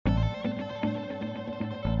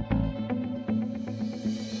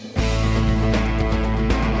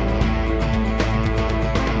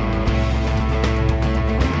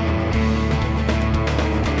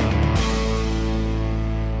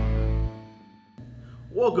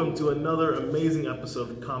Welcome to another amazing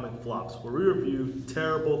episode of Comic Flops, where we review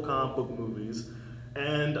terrible comic book movies.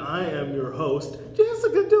 And I am your host,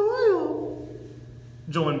 Jessica Doyle,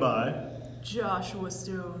 joined by Joshua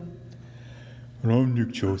Stone. And I'm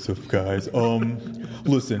Nick Joseph, guys.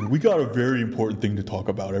 Listen, we got a very important thing to talk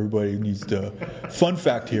about. Everybody needs to... Fun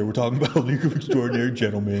fact here, we're talking about League of Extraordinary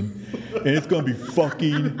Gentlemen, and it's going to be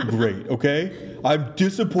fucking great, okay? I'm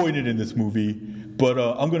disappointed in this movie, but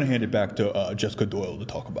I'm going to hand it back to Jessica Doyle to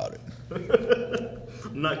talk about it.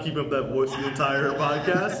 I'm not keeping up that voice the entire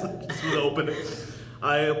podcast, just for the opening.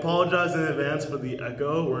 I apologize in advance for the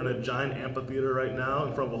echo. We're in a giant amphitheater right now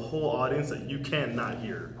in front of a whole audience that you cannot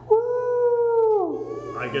hear.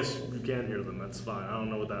 I guess you can hear them. That's fine. I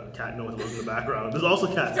don't know what that cat noise was in the background. There's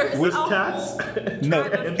also cats. With cats? No,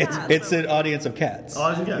 it's an audience of cats.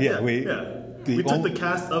 Audience of cats. Yeah, we took the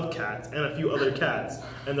cast of cats and a few other cats,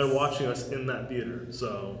 and they're watching us in that theater.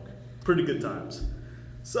 So, pretty good times.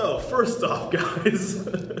 So, first off, guys.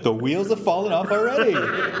 The wheels have fallen off already.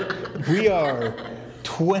 We are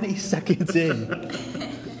 20 seconds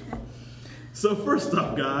in. So, first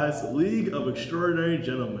off, guys, League of Extraordinary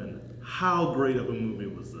Gentlemen. How great of a movie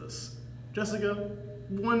was this? Jessica,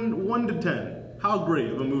 1 to 10. How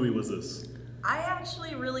great of a movie was this? I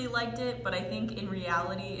actually really liked it, but I think in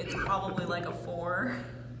reality it's probably like a 4.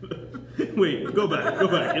 Wait, go back.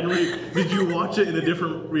 Did you watch it in a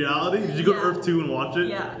different reality? Did you go to Earth 2 and watch it?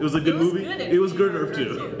 Yeah. It was a good movie? Good it was good Earth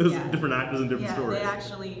 2. It was different actors and different stories. They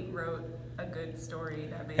actually wrote a good story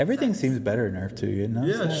that made Everything sense. seems better in Earth 2, you know?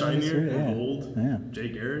 Yeah, shinier, gold. Yeah. Jay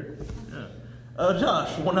Garrett. Yeah.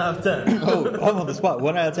 Josh, 1 out of 10. Oh, I'm on the spot.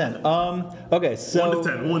 1 out of 10. Okay, so 1 to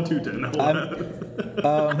 10. 1 to 10. Not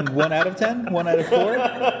 1 1 out of 10. 1 out of 4.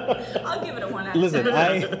 I'll give it a 1 out of 10. Listen,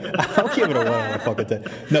 I'll give it a 1 out of fucking 10.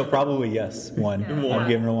 No, probably yes. 1. Yeah. I'm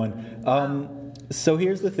giving it a 1. So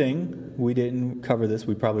here's the thing. We didn't cover this.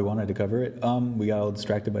 We probably wanted to cover it. We got all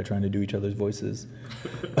distracted by trying to do each other's voices,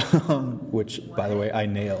 which, by the way, I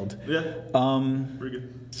nailed. Yeah. Pretty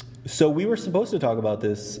good. So we were supposed to talk about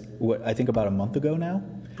this, I think about a month ago now?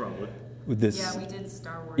 Probably. With this, Yeah, we did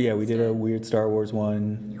Star Wars. Yeah, we did a instead. weird Star Wars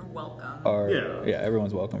one. You're welcome. Yeah,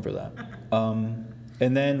 everyone's welcome for that. And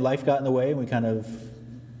then life got in the way, and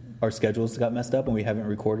our schedules got messed up, and we haven't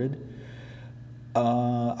recorded.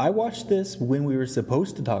 I watched this when we were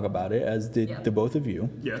supposed to talk about it, as did the both of you.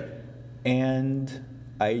 Yeah. And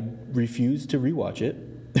I refused to rewatch it.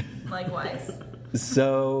 Likewise.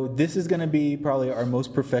 So this is going to be probably our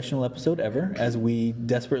most professional episode ever, as we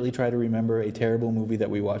desperately try to remember a terrible movie that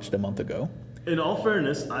we watched a month ago. In all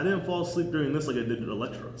fairness, I didn't fall asleep during this like I did in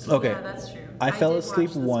Electra. So. Okay. Yeah, that's true. I fell did asleep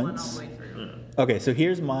watch this once. one all the way through. Yeah. Okay, so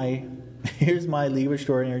here's my League of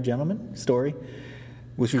Extraordinary Gentlemen story.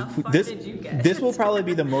 Which was How far this. did you get? This will probably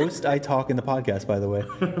be the most I talk in the podcast, by the way.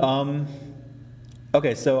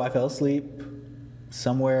 Okay, so I fell asleep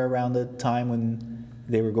somewhere around the time when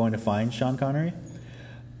they were going to find Sean Connery.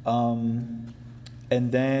 And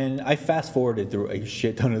then I fast forwarded through a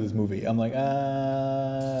shit ton of this movie. I'm like,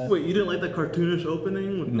 Wait, you didn't like the cartoonish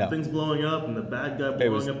opening with No. the things blowing up and the bad guy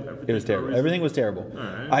blowing up everything? It was terrible. Everything was terrible.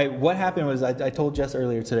 All right. What happened was, I told Jess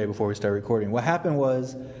earlier today before we started recording, what happened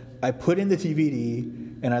was I put in the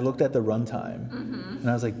DVD and I looked at the runtime. And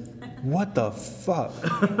I was like, what the fuck?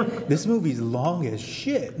 This movie's long as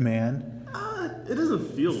shit, man. It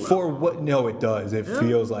doesn't feel that For long. what? No, it does. It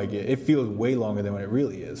feels like it. It feels way longer than what it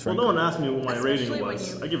really is. Well, Frankly. no one asked me what my Especially rating when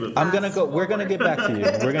was. you I give it. I'm gonna go. We're gonna get back to you.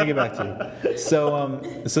 We're gonna get back to you.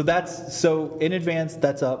 So in advance,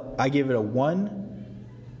 that's up. I give it a 1.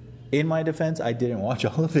 In my defense, I didn't watch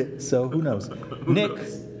all of it, so who knows? Nick,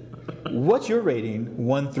 what's your rating?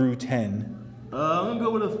 1 through 10. I'm gonna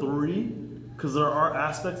go with a 3 because there are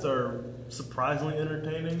aspects that are surprisingly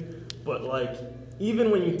entertaining, but like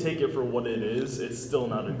even when you take it for what it is, it's still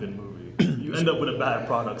not a good movie. You end up with a bad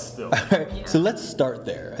product still. So let's start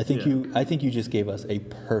there. I think you just gave us a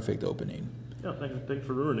perfect opening. Yeah, thank you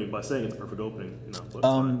for ruining it by saying it's a perfect opening. You know, but it's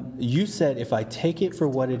fine. You said if I take it for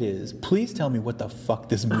what it is, please tell me what the fuck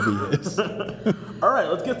this movie is. All right,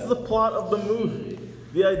 let's get to the plot of the movie.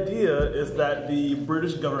 The idea is that the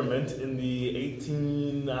British government in the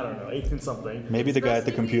 18 something. Maybe the guy at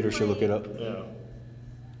the computer should look it up. Yeah.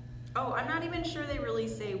 Oh, I'm not even sure they really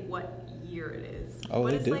say what year it is. Oh,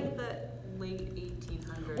 but they it's do. like the late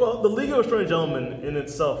 1800s. Well, the League of Extraordinary Gentlemen in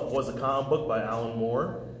itself was a comic book by Alan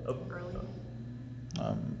Moore.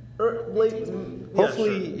 Early. Late.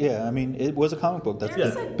 Hopefully, yeah. I mean, it was a comic book. That's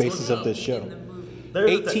There's the a basis of this date show. in the movie.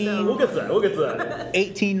 We'll get to that.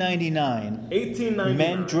 1899. 1899.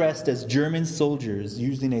 Men dressed as German soldiers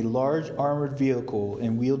using a large armored vehicle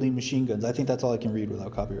and wielding machine guns. I think that's all I can read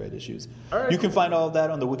without copyright issues. All right, you can find all of that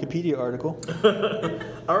on the Wikipedia article.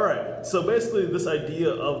 All right. So basically, this idea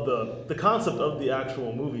of the concept of the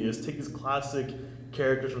actual movie is take these classic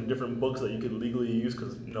characters from different books that you could legally use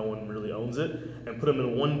because no one really owns it, and put them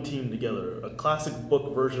in one team together. A classic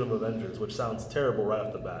book version of Avengers, which sounds terrible right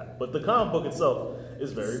off the bat, but the comic book itself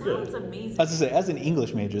is very good. Sounds amazing. As I say, as an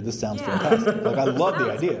English major, this sounds fantastic. Like I love the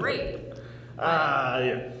idea. Great.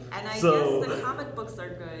 Yeah. And I So- guess the comic books are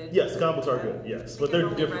good. Yes, comic books are good. Yes, but they're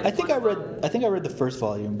different. I think I read the first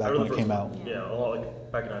volume back when it came out. Yeah, a lot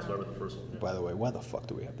like back in high school. I read the first one. Yeah. By the way, why the fuck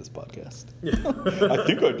do we have this podcast? Yeah. I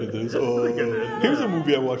think I did this. Here's a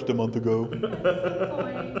movie I watched a month ago. Boy,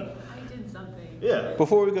 I did something. Yeah.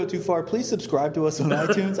 Before we go too far, please subscribe to us on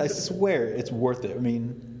iTunes. I swear it's worth it. I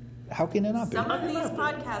mean, how can it not be? Some of these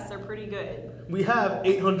podcasts are pretty good. We have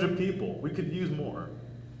 800 people. We could use more.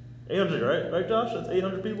 800, right? Right, Josh? That's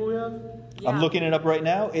 800 people we have? Yeah. I'm looking it up right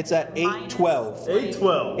now. It's at 812.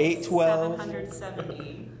 812. 812.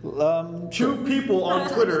 770. 2 people on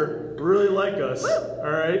Twitter really like us. All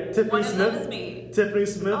right? Tiffany One of them Smith. is me. Tiffany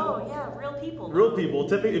Smith. Oh, yeah, real people. Real people.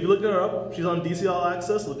 Tiffany, if you look her up, she's on DC All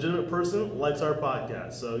Access, legitimate person, likes our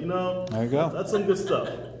podcast. So, There you go. That's some good stuff.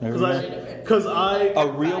 There we go. Because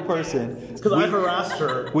A real person. Because I harassed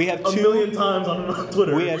her we have a million times on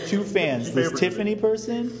Twitter. We have 2 fans. She This favored Tiffany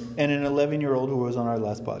person and an 11-year-old who was on our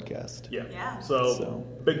last podcast. Yeah. Yeah. So,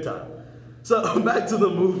 big time. So, back to the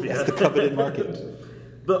movie. That's the coveted market.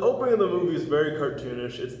 The opening of the movie is very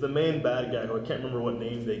cartoonish. It's the main bad guy, who I can't remember what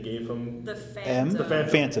name they gave him. The Phantom. The Phantom.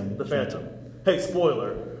 Phantom. The Phantom. Hey,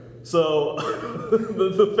 spoiler. So,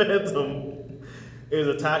 the Phantom is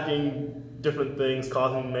attacking different things,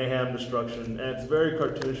 causing mayhem, destruction, and it's very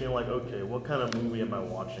cartoonish. And you're like, okay, what kind of movie am I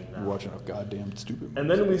watching now? We're watching a goddamn stupid movie. And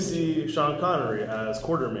then we see Sean Connery as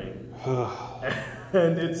Quartermain.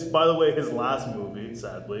 And it's, by the way, his last movie,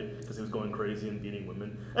 sadly, because he was going crazy and beating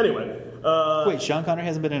women. Anyway. Wait, Sean Connery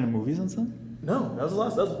hasn't been in a movie since then? No, that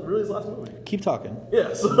was really his last movie. Keep talking.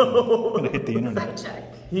 Yeah, so. I'm gonna hit the internet. Fact check.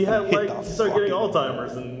 He had, Hit he the started getting fucking-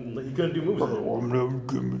 Alzheimer's and he couldn't do movies anymore.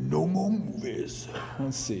 No more movies.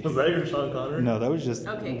 Let's see. Was that your Sean Connery? No, that was just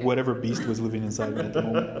Okay, good. whatever beast was living inside me at the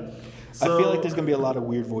moment. So- I feel like there's going to be a lot of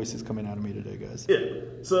weird voices coming out of me today, guys. Yeah.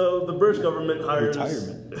 So the British government hires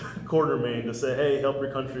Retirement. Quartermain to say, hey, help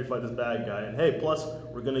your country fight this bad guy. And hey, plus,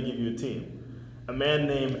 we're going to give you a team. A man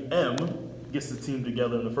named M gets the team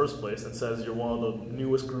together in the first place and says, you're one of the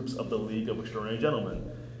newest groups of the League of Extraordinary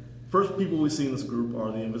Gentlemen. First people we see in this group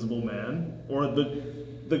are the Invisible Man, or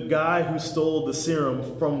the guy who stole the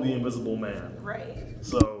serum from the Invisible Man. Right.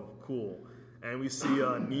 So, cool. And we see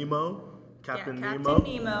Nemo, Captain Nemo.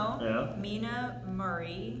 Captain Nemo. Yeah. Mina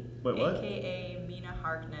Murray. Wait, what? AKA Mina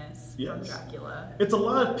Harkness from Yes. Dracula. It's a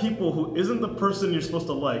lot of people who isn't the person you're supposed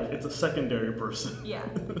to like. It's a secondary person. Yeah.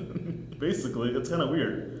 Basically, it's kind of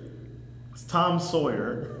weird. It's Tom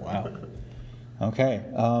Sawyer. Wow. Okay.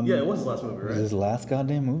 Yeah, it was his last movie, It was right? his last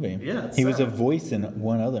goddamn movie. Yeah, it's He was a sad. voice in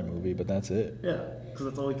one other movie, but that's it. Yeah, because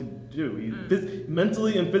that's all he could do. He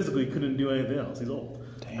mentally and physically couldn't do anything else. He's old.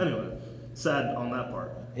 Damn. Anyway, sad on that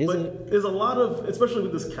part. Is but it? there's a lot of, especially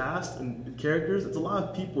with this cast and characters, it's a lot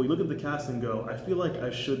of people. You look at the cast and go, I feel like I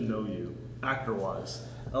should know you, actor-wise.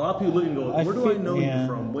 A lot of people look and go, where do I know you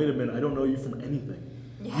from? Wait a minute, I don't know you from anything.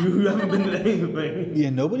 Yeah. You haven't been in anything.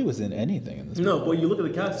 Yeah, nobody was in anything in this movie. No, but you look at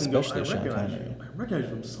the cast and go, Especially Sean Connery. I recognize you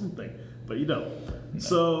from something, but you don't.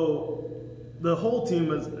 So the whole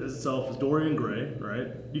team itself is Dorian Gray, right?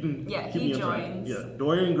 You can Yeah, keep he me on track. joins. Yeah,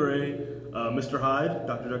 Dorian Gray, Mr. Hyde,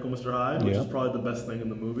 Dr. Jekyll, Mr. Hyde, which Yeah. is probably the best thing in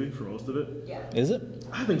the movie for most of it. Yeah. Is it?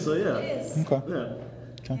 I think so, yeah. It is. Okay. Yeah.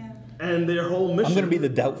 Okay. Yeah. And their whole mission. I'm going to be the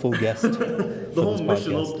doubtful guest. The whole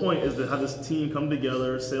mission, the whole point is to have this team come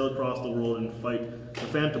together, sail across the world, and fight the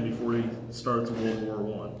Phantom before he starts World War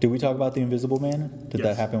One. Did we talk about the Invisible Man? Did Yes.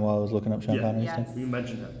 that happen while I was looking up Sean Yeah. Connery's Yes. thing? We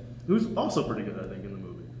mentioned him. Who's also pretty good, I think, in the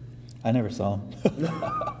movie. I never saw him.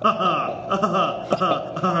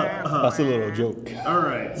 That's a little joke. All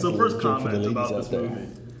right. So That's a first little joke for the comment ladies about out this there. movie.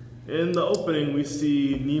 In the opening, we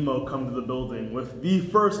see Nemo come to the building with the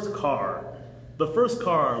first car. The first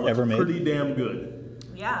car looks Ever made? pretty damn good.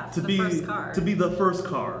 Yeah. It's To the be first car. to be the first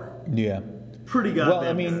car, Yeah. pretty goddamn. Well,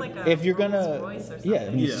 I mean, It's like a if you're going to... Rolls-Royce or Yeah, I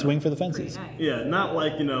something. mean, Yeah. swing for the Pretty fences. nice. yeah, not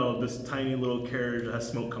like this tiny little carriage that has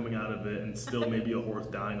smoke coming out of it and still maybe a horse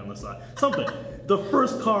dying on the side. Something. The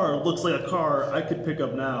first car looks like a car I could pick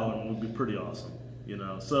up now and would be pretty awesome.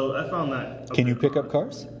 So I found that. Can you pick up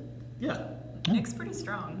cars? Yeah. Nick's pretty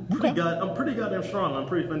strong. I'm pretty goddamn strong. I'm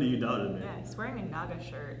pretty offended you doubted me. Yeah, he's wearing a Naga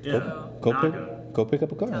shirt. Yeah. So Go pick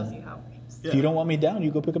up a car. tells you how. If you don't want me down, you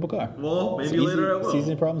go pick up a car. Well, maybe It's later I will. It's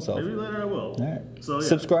easy problem solved. Maybe later I will. All right. So yeah.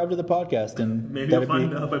 Subscribe to the podcast and Maybe you'll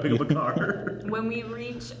find out if I pick up a car. When we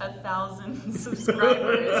reach 1,000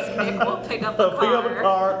 subscribers, Nick will pick up a car. Pick up a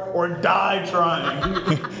car or die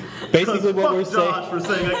trying. Basically, what we're Josh for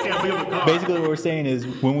saying I can't pick up a car. Basically, what we're saying is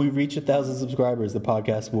when we reach 1,000 subscribers, the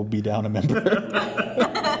podcast will be down a member.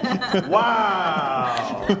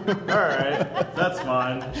 Wow. All right, that's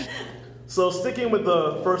fine. So sticking with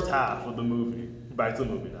the first half of the movie, back to the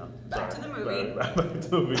movie now. Back to the movie. Back to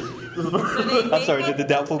the movie. So I'm sorry, did the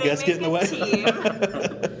doubtful guest get in the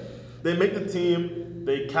way? They make the team,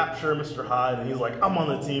 they capture Mr. Hyde, and he's like, I'm on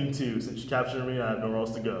the team too. Since you captured me, I have nowhere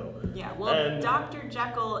else to go. Yeah, well, And- Dr.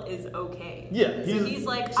 Jekyll is okay. Yeah, so he's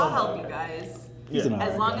like, I'll somehow help you okay. guys. He's an Yeah,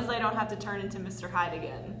 As alright long guy. as I don't have to turn into Mr. Hyde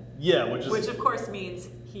again. yeah, Which of course means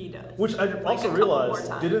he does. Which I Like also a couple realized,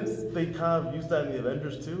 more times. didn't they kind of use that in the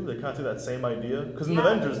Avengers too? They kind of took that same idea? Because in Yeah.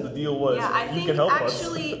 Avengers, the deal was, Yeah, I you think can help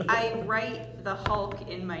actually I write the Hulk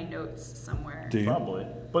in my notes somewhere. Do us. you? Probably.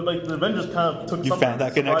 But like the Avengers kind of took You something. found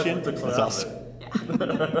that connection? surprisingly took That's something awesome.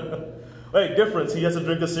 out of it. Hey, difference. He has to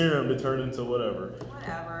drink a serum to turn into whatever.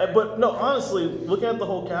 Whatever. But no, honestly, looking at the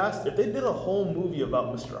whole cast, if they did a whole movie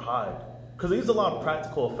about Mr. Hyde, because they used a lot of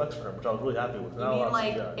practical effects for him, which I was really happy with. You Not a lot mean of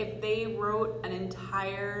like CGI. if they wrote an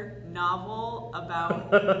entire novel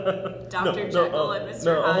about No, Dr. no, Jekyll and Mr.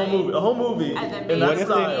 No, Hyde? a whole movie, And then in made that What if,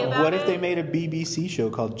 style. about what if they it? made a BBC show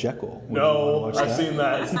called Jekyll? Would you No, wanna watch I've that? seen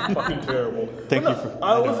that. It's fucking terrible. Thank But you no, for-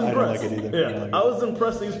 I I was don't impressed. like it either. Yeah, I don't like I it. was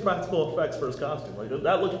impressed. They used practical effects for his costume. Like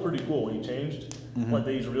that looked pretty cool when he changed. Mm-hmm. Like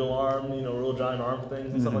they used real arm, real giant arm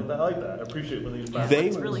things and stuff like that. I like that. I appreciate when they use Yeah. They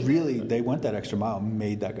It's really really they went that extra mile,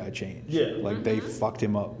 made that guy change. Yeah. Like they fucked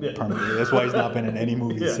him up Yeah. permanently. That's why he's not been in any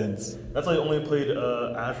movie Yeah. since. That's why he only played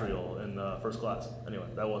Azrael in First Class. Anyway,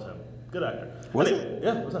 that was him. Good actor. Was anyway,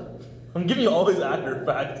 Yeah, it was him. I'm giving you all these actor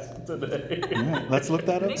facts today. All right, let's look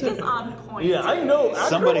that up Nick too. is on point. Yeah, I know.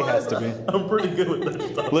 Somebody actor-wise, has to be. I'm pretty good with that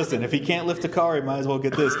stuff. Listen, if he can't lift a car, he might as well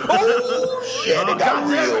get this. Oh shit! It got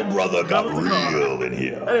real, brother. Got real in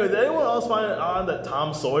here. Anyway, did anyone else find it odd that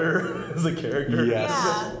Tom Sawyer is a character? Yes.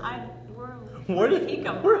 Yeah, Where did he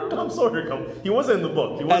come Where from? did Tom Sawyer come? He wasn't in the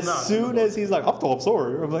book. He was As not. soon as he's like, I'm Tom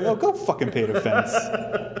Sawyer, I'm like, oh, go fucking pay the fence.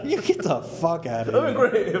 You get the fuck out of That'd be here.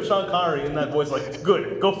 great if Sean Connery in that voice like,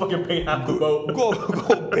 good, go fucking paint half the boat.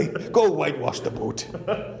 Go whitewash the boat.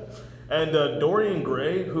 And Dorian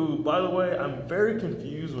Gray, who, by the way, I'm very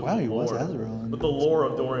confused with Wow, the he was lore, Azrael. with the lore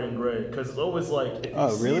of Dorian Gray, because it's always like, if he Oh,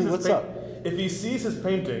 sees really? his What's paint- up? If he sees his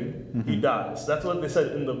painting, he dies. That's what they said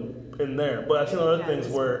in there. But I've seen other Yeah, things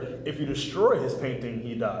it's where if you destroy his painting,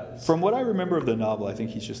 he dies. From what I remember of the novel, I think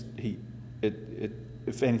he's just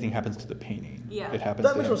if anything happens to the painting, Yeah. it happens.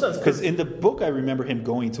 That makes more sense, Because in the book, I remember him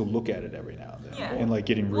going to look at it every now and then, Yeah. and like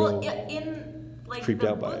getting real. Well, in like creeped the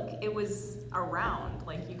out by book, it was around.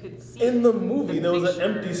 Like you could see. In the movie, there was an picture.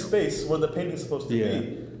 empty space where the painting's supposed to Yeah.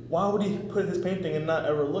 be. Why would he put his painting and not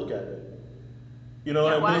ever look at it? You know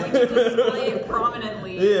Yeah, what I why mean? would you display it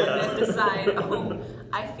prominently Yeah. and then decide, oh,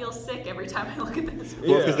 I feel sick every time I look at this?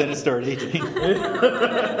 Well, because Yeah. then it started aging.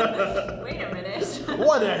 Wait a minute.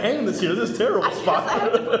 Why did I hang this here? This is a terrible I guess I spot.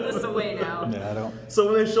 have to put this away now. Yeah, I don't.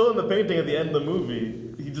 So when they show him the painting at the end of the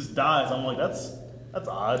movie, he just dies. I'm like, that's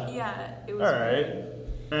odd. Yeah, it was. All right.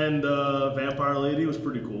 And Vampire Lady was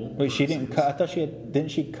pretty cool. Wait, she didn't cut. I thought didn't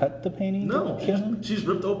she cut the painting? No, to kill him? she's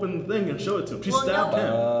ripped open the thing and showed it to him. She Well, stabbed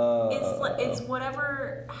no. him. It's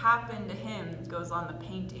whatever happened to him goes on the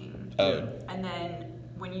painting, Oh. and then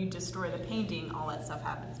when you destroy the painting, all that stuff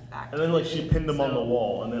happens back. And then like she pinned him on So- the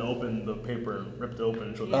wall and then opened the paper and ripped it open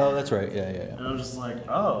and showed Yeah. Oh, that's right. Yeah. And I was just like,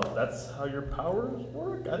 oh, that's how your powers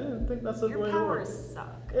work? I didn't think that's the Your way it powers works.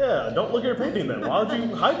 suck. Yeah, don't look at your painting then. Why would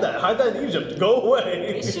you hide that? Hide that in Egypt. Go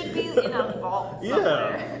away. It should be in a vault Yeah.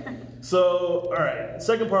 somewhere. So, all right.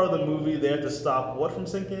 Second part of the movie, they have to stop what from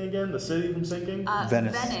sinking again? The city from sinking?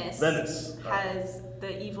 Venice. Venice. has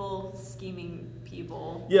the evil scheming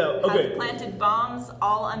people. Yeah, okay. Have planted bombs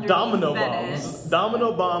all underneath Domino Venice. bombs.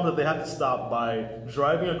 Domino bombs that they have to stop by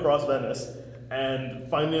driving across Venice and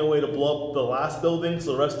finding a way to blow up the last building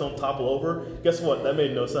so the rest don't topple over. Guess what? That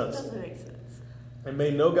made no sense. Doesn't make sense. It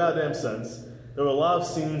made no goddamn sense. There were a lot of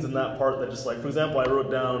scenes in that part that just like, for example, I wrote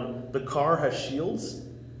down the car has shields.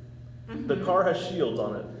 The car has shields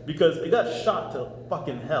on it because it got shot to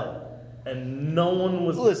fucking hell. And no one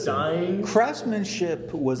was dying.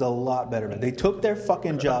 Craftsmanship was a lot better. They took their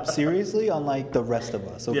fucking job seriously, unlike the rest of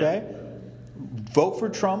us. Okay, Vote for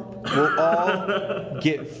Trump. We'll all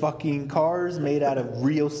get fucking cars made out of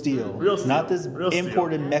real steel. Not this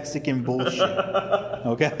imported Mexican bullshit.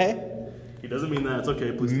 Okay? He doesn't mean that. It's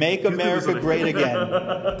okay. Please. Make America great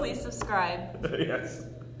again. Please subscribe. Yes.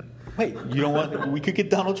 Wait, you don't want? We could get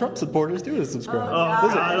Donald Trump supporters too to subscribe. Oh,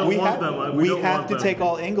 Listen, I don't we want have, them. We don't have want to them. take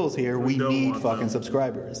all angles here. We don't need want fucking them.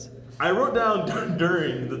 subscribers. I wrote down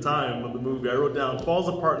during the time of the movie. I wrote down falls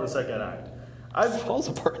apart in the second act. Falls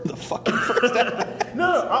apart in the fucking first act.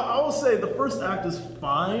 No, I will say the first act is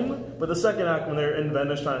fine, but the second act, when they're in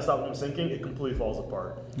Venice trying to stop them from sinking, it completely falls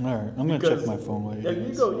apart. All right, I'm gonna check my phone while you Yeah, do you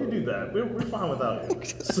this. go. You do that. We're fine without you.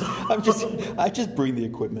 So, I just bring the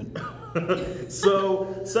equipment.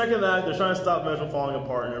 So, second act, they're trying to stop Venice from falling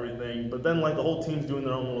apart and everything, but then like the whole team's doing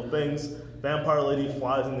their own little things. Vampire lady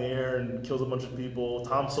flies in the air and kills a bunch of people.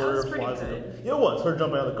 Tom Sawyer pretty flies. good. Yeah, it was her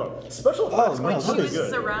jumping out of the car. Special effects no, are that She really was good.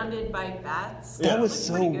 surrounded by bats. Yeah. That was It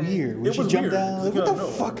so pretty good. weird. When It she was jumped weird. down, like, what Yeah, the no.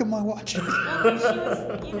 fuck am I watching? Well,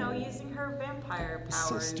 she was, using her vampire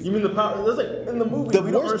powers. stupid. You mean the power? That's like in the movie. The we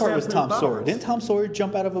don't worst part was understand Tom powers. Sawyer. Didn't Tom Sawyer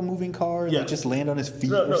jump out of a moving car and Yeah. like, just land on his feet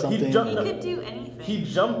No, or something? he jumped. He could do anything. He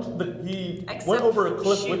jumped. He Except went over a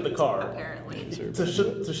cliff shoot, with the car apparently. to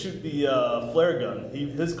shoot the flare gun.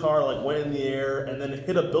 His car like went in the air and then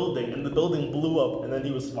hit a building, and the building blew up, and then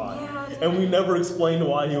he was fine. Yeah, and we never explained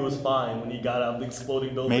why he was fine when he got out of the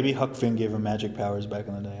exploding building. Maybe Huck Finn gave him magic powers back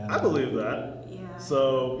in the day. I believe that. Yeah.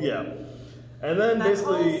 So yeah, and then That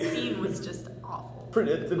whole basically. scene was just awful.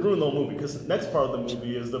 It ruined the whole movie because the next part of the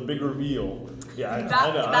movie is the big reveal. Yeah, I know.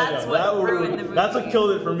 That's what That ruined the movie. That's what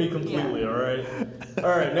killed it for me completely. Yeah. All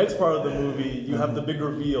right. Next part of the movie, you have the big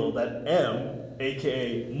reveal that M,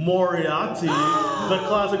 aka Moriarty, the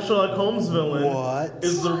classic Sherlock Holmes villain, What?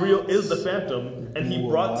 is the Phantom, and he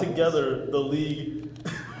brought What? together the League.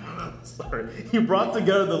 He brought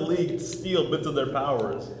together the League to steal bits of their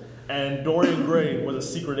powers. And Dorian Gray was a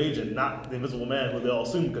secret agent, not the Invisible Man, who they all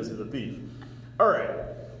assume because he's a thief. All right,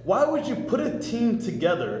 why would you put a team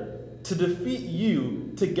together to defeat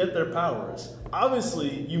you to get their powers?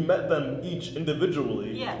 Obviously, you met them each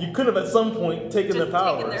individually. Yeah. You could have at some point taken Just their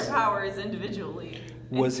powers. taking their powers individually.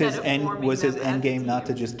 Was instead his of end forming was his them as end a game not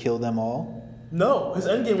to team. just kill them all? No, his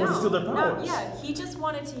endgame was to steal their powers. No, yeah, he just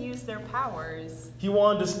wanted to use their powers. He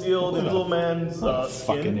wanted to steal the Invisible Man's what a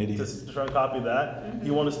fucking skin idiot. to try and copy that. Mm-hmm.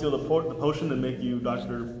 He wanted to steal the potion to make you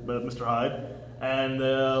Mr. Hyde, and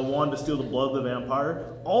wanted to steal the blood of the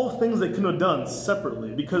vampire. All things they couldn't have done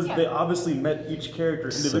separately because Yeah. they obviously met each character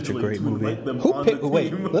individually Such a great to movie. invite them Who on picked? the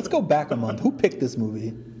Wait, team. let's go back a month. Who picked this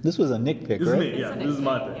movie? This was a Nick pick, This is right? me. Yeah, It's this is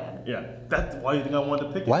my an pick. ick, Yeah, that's why you think I wanted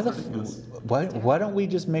to pick Why it. the It's ridiculous. why don't we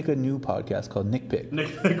just make a new podcast called Nick Pick?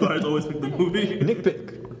 Nick Gar's always picked the movie. Nick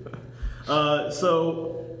Pick.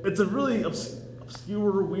 So it's a really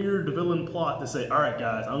obscure, weird villain plot to say, all right,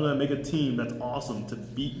 guys, I'm going to make a team that's awesome to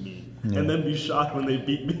beat me, and then be shocked when they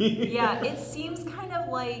beat me. Yeah, it seems kind of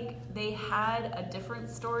like they had a different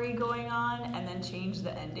story going on and then changed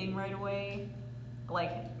the ending right away.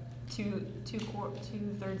 Like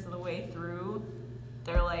two-thirds of the way through,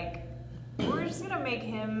 they're like, we're just gonna make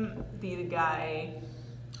him be the guy.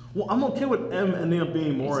 Well, I'm okay with M ending up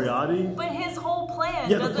being Moriarty. But his whole plan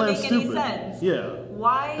Yeah, the doesn't plan's make any stupid. sense. Yeah.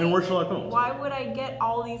 Why? And we're Sherlock Holmes. Why would I get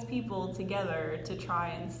all these people together to try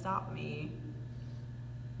and stop me?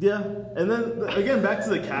 Yeah, and then again back to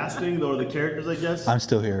the casting or the characters, I guess. I'm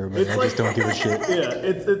still here, but It's I like- just don't give a shit. Yeah,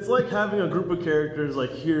 it's like having a group of characters.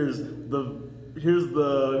 Like here's the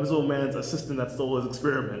Invisible Man's assistant that stole his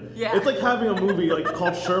experiment. Yeah. It's like having a movie like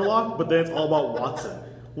called Sherlock, but then it's all about Watson.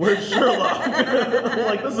 Where's Sherlock?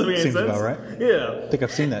 Like this doesn't make any Seems sense. about right. Yeah, I think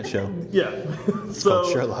I've seen that show. yeah. It's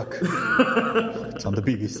called Sherlock. It's on the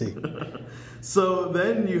BBC. So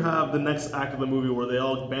then you have the next act of the movie where they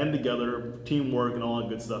all band together, teamwork and all that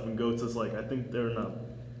good stuff, and go to like I think they're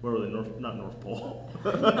where were they? Not North Pole.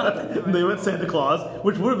 They went Santa Claus,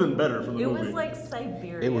 which would have been better for the It movie. was like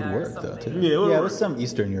Siberia. It would or work though something. too. Yeah, it would it work. was some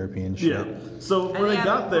Eastern European shit. Yeah. So And when they have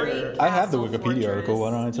got a there, great I have the castle Wikipedia article, why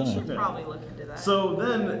don't I tell You you? should probably look into that. so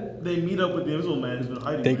then they meet up with the Invisible Man who's been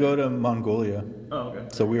hiding. They there. go to Mongolia, Oh, okay.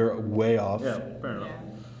 so we were way off. Yeah, fair enough. Yeah.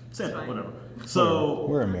 Santa, Fine. whatever. So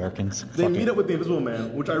We're Americans. they Fuck meet it. up with the Invisible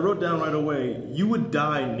Man, which I wrote down right away. You would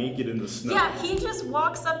die naked in the snow. Yeah, he just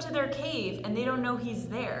walks up to their cave and they don't know he's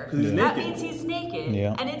there. 'Cause he's That naked. means he's naked.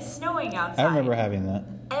 Yeah. And it's snowing outside. I remember having that.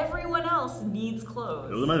 Everyone else needs Those are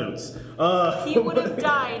clothes. my notes. He would have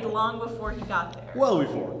died long before he got there. Well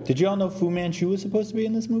before. Did you all know Fu Manchu was supposed to be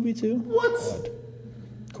in this movie too? What?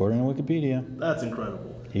 According to Wikipedia, That's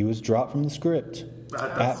incredible. he was dropped from the script.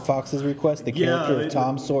 That's- At Fox's request, the Yeah, character they- of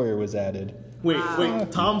Tom Sawyer was added.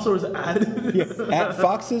 Wait, Tom Sawyer's added? Yeah. At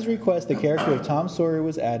Fox's request, the character of Tom Sawyer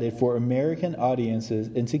was added for American audiences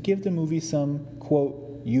and to give the movie some,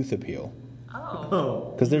 quote, youth appeal.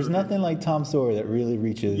 Oh. Because there's nothing like Tom Sawyer that really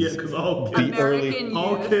reaches because all the kids, early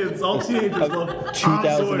all teenagers love Tom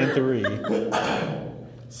Sawyer. 2003.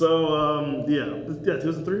 So,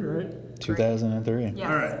 2003, right? 2003. Yes.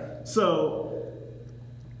 All right. So,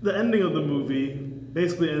 the ending of the movie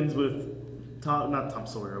basically ends with not Tom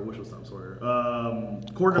Sawyer. I wish it was Tom Sawyer.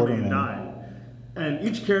 Quartermain dying, and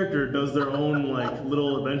each character does their own like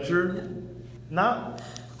little adventure. Not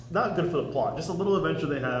good for the plot. Just a little adventure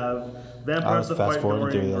they have. Vampire has to fight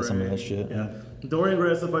Dorian Gray. Some of that shit. Yeah. Dorian Gray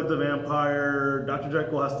has to fight the vampire. Dr.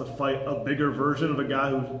 Jekyll has to fight a bigger version of a guy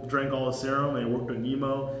who drank all his serum and he worked with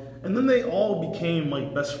Nemo. And then they all became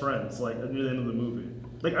like best friends, like near the end of the movie.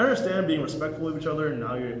 Like, I understand being respectful of each other and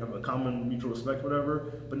now you have a common mutual respect,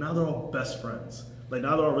 whatever, but now they're all best friends. Like,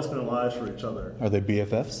 now they're all risking their lives for each other. Are they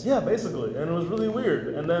BFFs? Yeah, basically. And it was really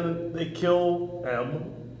weird. And then they kill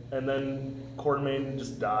M, and then Quartermain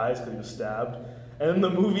just dies because he was stabbed. And then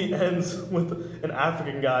the movie ends with an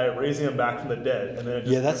African guy raising him back from the dead. And then it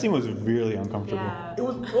just That scene was really uncomfortable. Yeah. It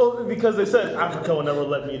was, well, because they said Africa will never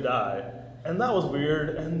let me die. And that was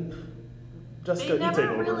weird. And Jessica, They you take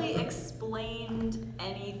never over. really explained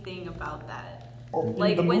anything about that. In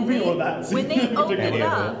the movie or that scene? when they opened Any it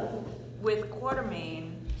of up with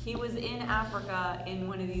Quartermain, he was in Africa in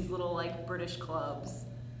one of these little like British clubs,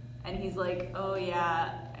 and he's like, "Oh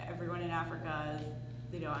yeah, everyone in Africa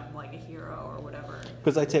is, I'm like a hero or whatever."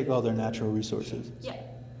 Because I take all their natural resources. Yeah.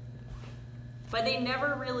 But they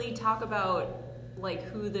never really talk about like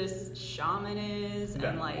who this shaman is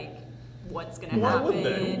and like what's gonna Why happen. would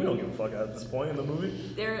they? We don't give a fuck at this point in the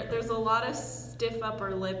movie. There's a lot of stiff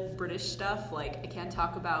upper lip British stuff, like I can't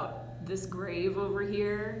talk about this grave over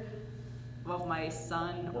here of my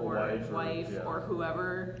son or wife or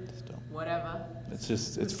whoever, whatever.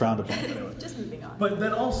 It's frowned upon. Just moving on. But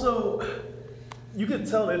then also, you could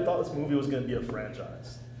tell they thought this movie was going to be a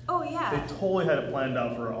franchise. Oh yeah. They totally had it planned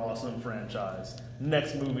out for an awesome franchise.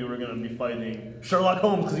 Next movie, we're going to be fighting Sherlock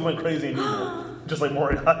Holmes because he went crazy and evil. Just like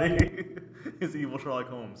Moriarty is evil Sherlock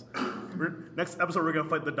Holmes. Next episode, we're going to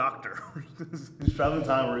fight the Doctor. He's traveling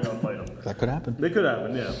time, we're going to fight him. That could happen. They could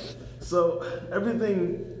happen, yeah. So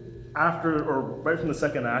everything after or right from the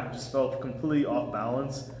second act just felt completely off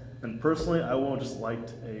balance. And personally, I would have just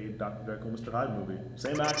liked a Dr. Jekyll, Mr. Hyde movie.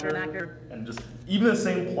 Same actor, and just even the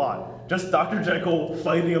same plot. Just Dr. Jekyll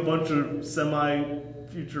fighting a bunch of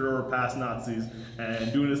semi-future or past Nazis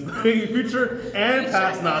and doing his thing. Future and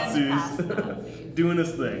past Nazis doing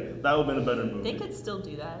his thing. That would have been a better movie. They could still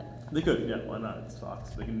do that. They could, yeah. Why not? It's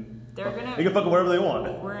Fox. They can fuck whatever they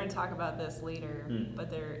want. We're gonna talk about this later,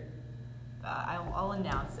 but I'll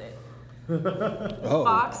announce it. Oh.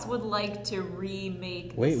 Fox would like to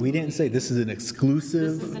remake. Wait, we didn't say this is an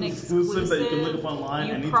exclusive. This is an exclusive that you can look up online.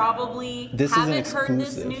 You anytime. probably This haven't isn't heard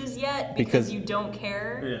this exclusive. news yet Because- because you don't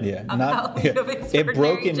care Yeah, about League of it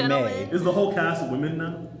broke in Extraordinary May. Gentlemen. Is the whole cast women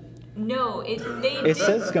now? No, it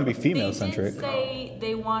says it's gonna be They female-centric. did say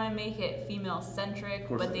they want to make it female-centric,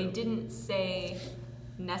 course but they they do. didn't say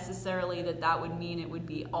necessarily that would mean it would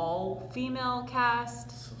be all female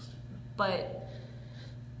cast. But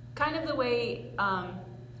kind of the way,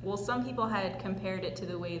 some people had compared it to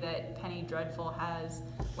the way that Penny Dreadful has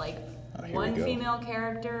like Here one we go. female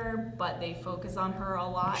character, but they focus on her a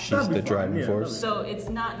lot. She's That'd be the fine, driving yeah. force. So it's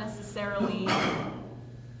not necessarily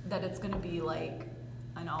that it's going to be like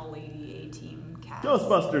an all-lady A-team cast.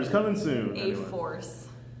 Ghostbusters coming soon. A-Force.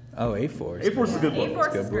 Oh, A-Force. A-Force is a good book. A-Force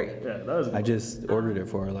It's a is good great. Yeah, that was. I just ordered it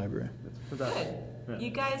for our library. Good. Yeah. You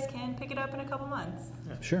guys can pick it up in a couple months.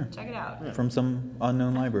 Sure. Check it out. From some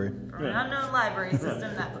unknown library. From an unknown library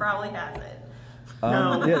system that probably has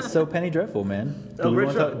it. So Penny Dreadful, man. Oh,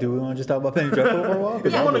 great show. Do we want to just talk about Penny Dreadful for a while?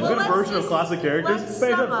 'Cause you want a good let's version of just- classic characters, Let's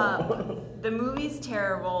Penny sum Dreadful. up. The movie's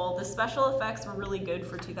terrible. The special effects were really good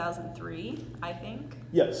for 2003, I think.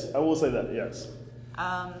 Yes, I will say that. Yes.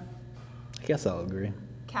 I guess I'll agree.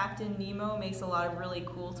 Captain Nemo makes a lot of really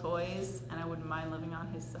cool toys, and I wouldn't mind living on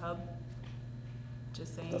his sub.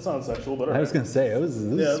 Just saying. That sounds sexual, but I was gonna say yeah, it's a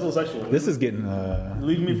little sexual. This is getting.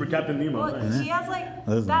 Leaving me for Captain Nemo. Well, Nice. she has like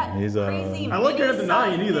Listen, that he's, crazy. I like her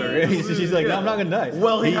not mini denying sub either. thing. She's like, no, I'm not gonna die.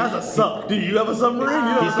 Well, he has a sub. Do you have a submarine? You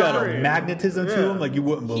have He's a got a submarine. magnetism to him like you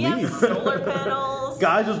wouldn't He believe. has solar panels.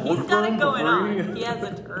 Guys just work He's for got him it for going free. on. He has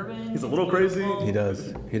a turban. He's a little crazy. beautiful. He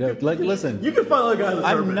does. He does. Like, listen. You can find other guys with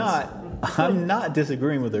turbans. I'm not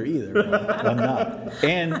disagreeing with her either. Man. I'm not.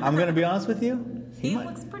 And I'm gonna be honest with you. He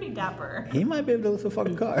looks pretty dapper. He might be able to lift a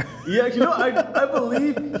fucking car. Yeah, I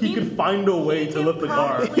believe he can find a way to lift the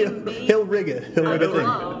car. He'll rig it. He'll rig a thing.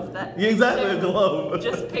 Yeah, exactly, a glove.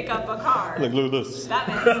 Just pick up a car. Like, look at this.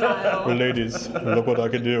 Batman style. Ladies, look what I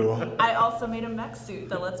can do. I also made a mech suit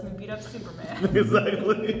that lets me beat up Superman.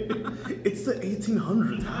 Exactly. It's the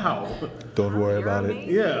 1800s. How? Don't worry You're about amazing.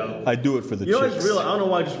 it. Yeah. I do it for the You know, chicks. I don't know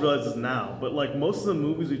why I just realized this now, but like most of the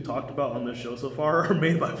movies we've talked about on this show so far are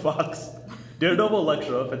made by Fox. Daredevil,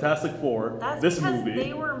 Elektra, Fantastic Four, That's this because movie,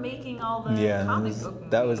 they were making all the Yeah, comic book movies.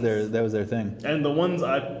 that was their thing. and the ones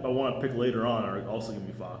I want to pick later on are also gonna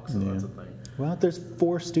be Fox. So that's a thing. Well, there's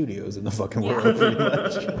 4 studios in the fucking world, pretty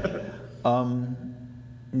much.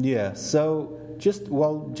 Yeah. So just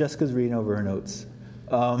while Jessica's reading over her notes,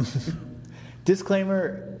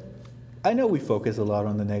 disclaimer. I know we focus a lot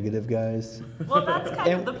on the negative, guys. Well, that's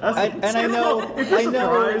kind of the point. I know,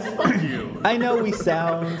 Surprise, fuck you. I know we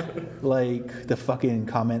sound like the fucking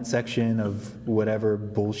comment section of whatever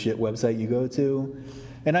bullshit website you go to.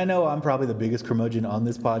 And I know I'm probably the biggest curmudgeon on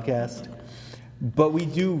this podcast. But we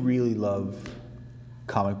do really love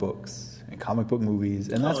comic books and comic book movies.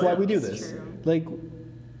 And that's why we do this. True. Like,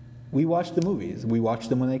 we watch the movies. We watched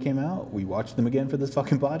them when they came out. We watched them again for this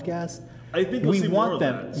fucking podcast. I think we'll see more of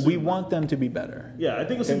that soon. We want them to be better. Yeah, I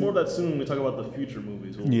think we'll see more of that soon when we talk about the future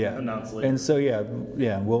movies. We'll announce later. And so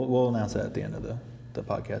we'll announce that at the end of the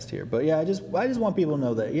podcast here. But yeah, I just want people to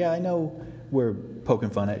know that I know we're poking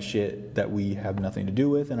fun at shit that we have nothing to do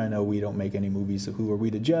with, and I know we don't make any movies, so who are we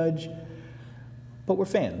to judge? But we're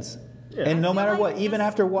fans. Yeah. And no matter like what, even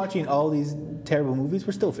after watching all these terrible movies,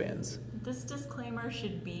 we're still fans. This disclaimer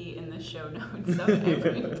should be in the show notes of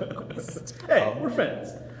every post. Hey, we're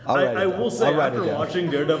fans. I'll write it I down. will say, I'll write it after down. watching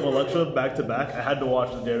Daredevil Elektra back to back, I had to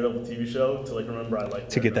watch the Daredevil TV show to remember I liked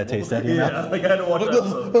To get that taste out of your Yeah, mouth? I had to watch that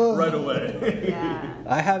episode right away. Yeah.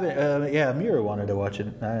 I haven't. Mira wanted to watch it.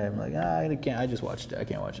 I'm like, I can't. I just watched it. I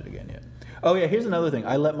can't watch it again yet. Oh yeah, here's another thing.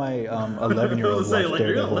 I let my 11-year-old watch You're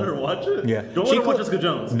Daredevil. gonna let her watch it? Yeah. Don't let her watch Jessica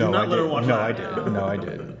Jones. No, Do not I let her did. watch No, that. I did. No, I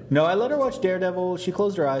did. No, I let her watch Daredevil. She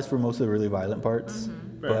closed her eyes for most of the really violent parts,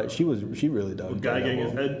 but she really dug. Guy getting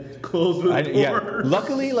Daredevil. his head closed with Yeah. door.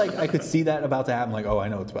 Luckily, I could see that about to happen. Like, oh, I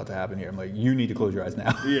know what's about to happen here. I'm like, you need to close your eyes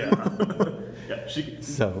now. Yeah.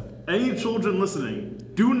 So. Any children listening,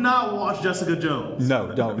 do not watch Jessica Jones.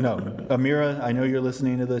 No, don't. No, Amira, I know you're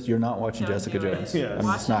listening to this. You're not watching Don't Jessica do it. Jones. Yeah.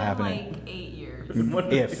 Watch It's not it in happening. like 8 years. If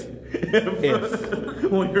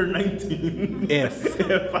When you're 19.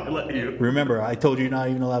 If I let you. Remember, I told you you're not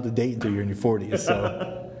even allowed to date until you're in your 40s.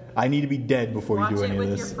 So I need to be dead before Watch you do it any of with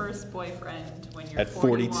this. your first boyfriend when you're At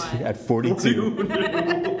 42. 41. At 42.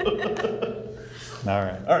 All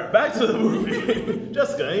right. All right, back to the movie.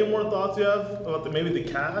 Jessica, any more thoughts you have about maybe the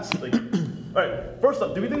cast? All right, first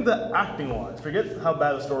up, do we think that acting-wise, forget how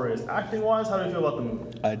bad the story is, acting-wise, how do you feel about the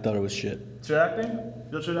movie? I thought it was shit. Shit acting?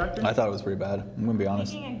 Shit acting? I thought it was pretty bad. I'm gonna be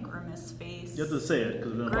honest. Making a grimace face. You have to say it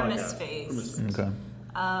because we're in a Grimace podcast. face. Grimace face. Okay.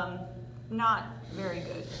 Not very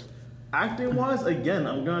good. Acting-wise, again,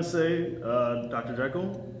 I'm gonna say Dr.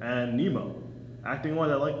 Jekyll and Nemo.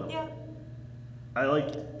 Acting-wise, I like them. Yeah. I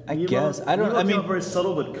like. I Nemo. guess. I don't- Nemo I came mean- out very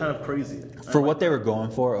subtle but kind of crazy. For what they were going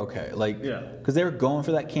for, okay. Yeah. Because they were going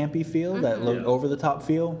for that campy feel, that Yeah. over the top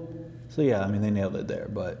feel. So yeah, I mean, they nailed it there,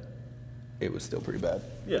 but it was still pretty bad.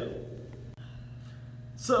 Yeah.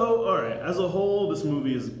 So, alright, as a whole, this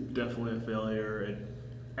movie is definitely a failure. It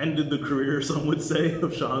ended the career, some would say,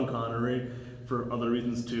 of Sean Connery for other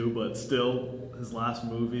reasons too, but still, his last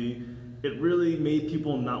movie, it really made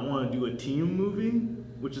people not want to do a team movie,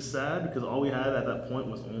 which is sad because all we had at that point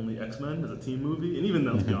was only X-Men as a team movie, and even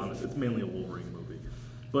though, to be honest, it's mainly a Wolverine movie.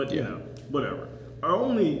 But, you Yeah. know, whatever.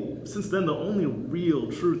 Since then, the only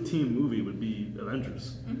real, true team movie would be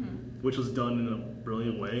Avengers, which was done in a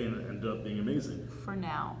brilliant way and it ended up being amazing. For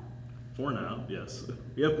now. For now, yes.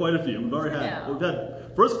 We have quite a few. We've already had. now. We've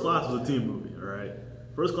had. First Class was a team movie, all right?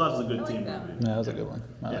 First Class was a good I like team that. movie. No, that was a good one.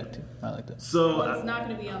 I Yeah. liked it. I liked it. So, Well, it's not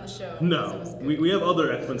going to be on the show. because it no, was good. we have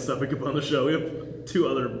other X-Men stuff we could put on the show. We have 2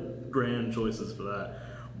 other grand choices for that.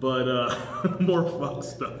 But more fun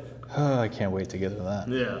stuff. I can't wait to get to that.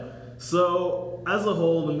 Yeah. So, as a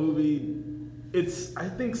whole, the movie, I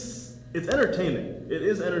think it's entertaining. It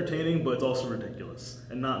is entertaining, but it's also ridiculous.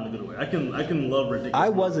 And not in a good way. I can love ridiculous. I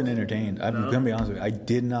wasn't entertained. I'm No? going to be honest with you. I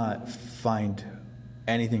did not find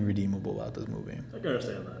anything redeemable about this movie. I can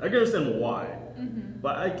understand that. I can understand why.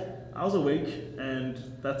 But I was awake, and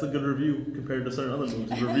that's a good review compared to certain other movies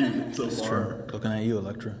we've reviewed so It's far. true. Looking at you,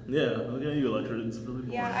 Electra. Yeah, look at you, Electra. It's really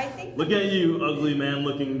boring. Yeah, I think. Look at you, ugly man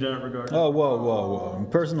looking Jennifer Garner. Oh, whoa.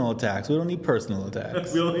 Personal attacks. We don't need personal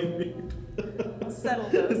attacks. We only need. We'll settle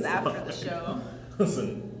those after the show.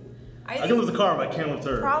 Listen, I can lift the car, but I can't lift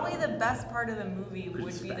her. Probably the best part of the movie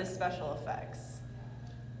would be the special effects.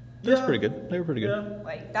 That's pretty good. They were pretty good. Yeah.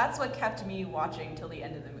 Like, that's what kept me watching till the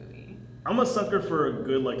end of the movie. I'm a sucker for a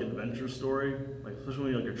good like adventure story, like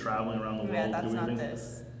especially when you're traveling around the world. Yeah, that's doing not things.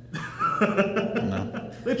 this.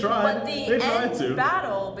 No. They tried. But the they tried end to.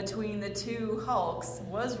 battle between the two Hulks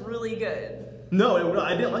was really good. No,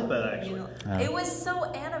 I didn't like that actually. You know, Oh. It was so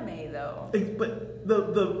anime though. But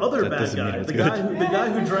the other That bad doesn't mean guy, it's the good. guy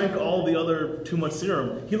who drank all the other too much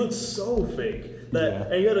serum, he looked so fake. Yeah.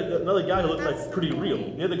 And you had another guy who looked That's like pretty so real.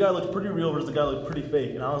 funny. You had the guy who looked pretty real versus the guy who looked pretty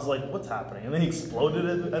fake, and I was like, what's happening? And then he exploded.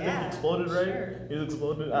 I think he exploded, right? Sure. He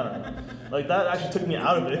exploded. I don't know. Like that actually took me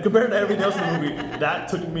out of it compared to everything else in the movie. That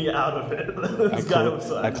took me out of it. This guy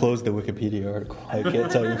was. I closed the Wikipedia article. I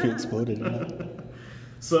can't tell you if he exploded or not.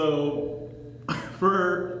 So,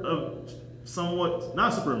 for a somewhat,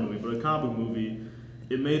 not a super movie, but a comic book movie,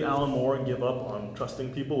 it made Alan Moore give up on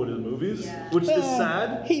trusting people with his movies, which is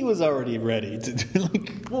sad. He was already ready to do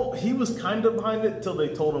like. Well, he was kind of behind it till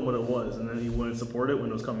they told him what it was, and then he wouldn't support it when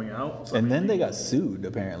it was coming out. So And then they got sued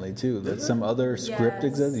apparently too. That some other script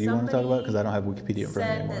exists. You want to talk about? Because I don't have Wikipedia in front of me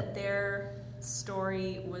Said anymore. that their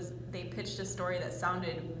story was, they pitched a story that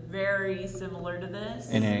sounded very similar to this.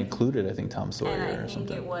 And it included, I think, Tom Sawyer And I or think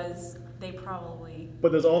something. it was, they probably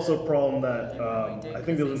But there's also a problem that did I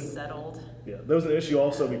think there 'cause was. they settled. Yeah, there was an issue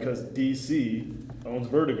also because DC owns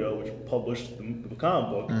Vertigo, which published the comic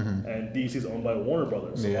book, and DC is owned by Warner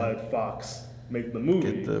Brothers. So Mm-hmm. Yeah. why did Fox make the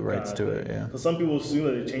movie? Get the rights kinda to it, thing. yeah. So some people assume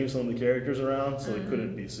that they changed some of the characters around, so they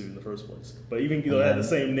couldn't be sued in the first place. But even though they had the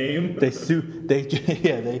same name, They sued. They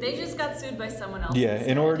They just got sued by someone else. yeah. In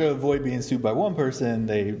instead. order to avoid being sued by one person,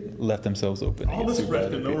 they left themselves open. to all get this sued by risk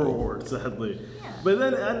other and no people. reward, sadly. Yeah. But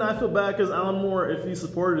then, and I feel bad because Alan Moore, if he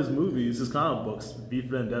supported his movies, his comic books, V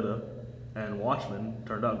for Vendetta and Watchmen,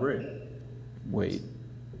 turned out great. Wait,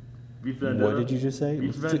 V for Vendetta. what did you just say?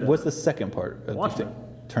 V for Vendetta. What's the second part of the Watchmen. thing?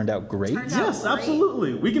 Turned out great. Turned out- Yes, great.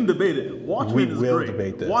 absolutely. We can debate it. Watchmen We is will great.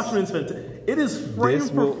 debate this. Watchmen's fantastic. It is frame This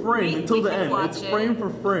for will- frame We until the can end. watch It's it. frame for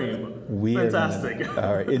frame. We are Fantastic. gonna-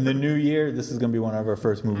 all right, in the new year, this is going to be one of our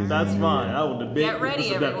first movies. That's in the new fine. year. I will debate. Get ready, this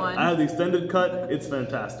to death. everyone. I have the extended cut. It's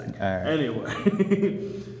fantastic. All right. Anyway,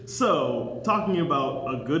 so talking about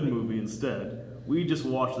a good movie instead, we just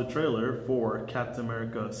watched the trailer for Captain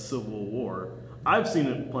America: Civil War. I've seen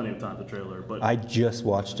it plenty of times, the trailer, but I just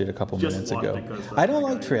watched it a couple Just minutes watched ago. it 'cause that's I don't my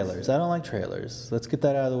like guy. trailers. I don't like trailers. Let's get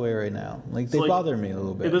that out of the way right now. Like they like, bother me a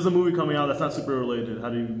little if bit. there's a movie coming out that's not super related, how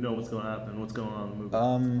do you know what's going to happen? What's going on in the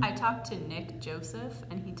movie? I talked to Nick Joseph,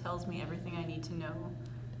 and he tells me everything I need to know.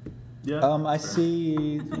 Yeah. I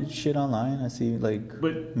see shit online. I see like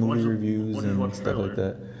But movie once you- reviews once you and watch the stuff like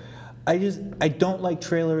trailer. that. I don't like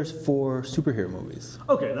trailers for superhero movies.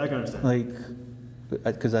 Okay, I can understand. Like,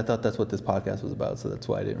 because I thought that's what this podcast was about, so that's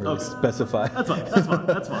why I didn't really Okay. specify. That's fine. That's fine.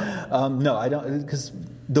 That's fine. No, I don't, because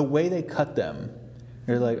the way they cut them,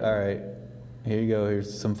 you're like, all right, here you go,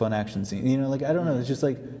 here's some fun action scene. You know, like, I don't know, it's just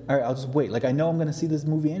like, all right, I'll just wait. Like, I know I'm going to see this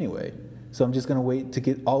movie anyway, so I'm just going to wait to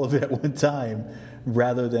get all of it at one time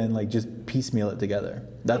rather than, like, just piecemeal it together.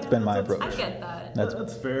 That's been my approach. I get that.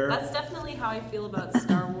 That's fair. That's definitely how I feel about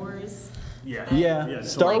Star Wars. yeah. Yeah,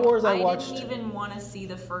 Star Like, Wars I watched. didn't even want to see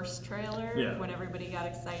the first trailer Yeah. when everybody got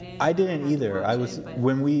excited. I didn't had to either. watch I was it, but-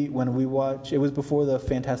 when we watched. It was before the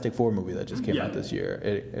Fantastic Four movie that just came Yeah. out this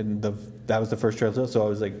year, that was the first trailer. So I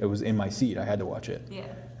was like, it was in my seat. I had to watch it, Yeah.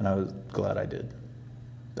 and I was glad I did.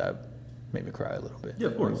 That made me cry a little bit. Yeah,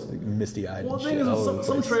 of course. Like, misty eyed. Well, and the thing shit is, all over some, the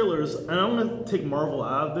some place. trailers, and I'm going to take Marvel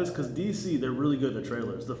out of this because DC, they're really good at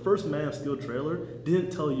trailers. The first Man of Steel trailer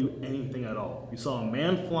didn't tell you anything at all. You saw a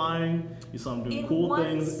man flying, you saw him doing In cool one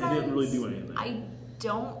things, it didn't really do sense, anything. I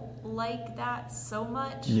don't like that so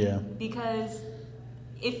much. Yeah. Because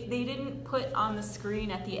if they didn't put on the screen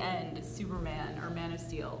at the end Superman or Man of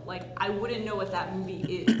Steel, like I wouldn't know what that movie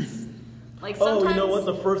is. Like Oh, sometimes, you know what?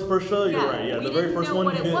 The first trailer, you're Yeah, right. Yeah, we the very didn't first know one,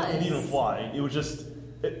 what he it didn't, was. he didn't fly. It was just.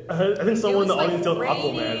 I think someone in the was, like, audience yelled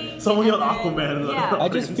raining, Aquaman. Someone yelled and then- Aquaman. In the yeah. I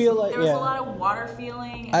just feel like there was yeah. a lot of water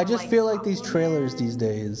feeling. And I just feel like these Aquaman. trailers these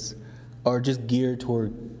days are just geared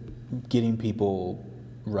toward getting people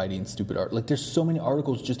writing stupid art. Like there's so many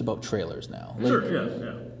articles just about trailers now. Like, Sure,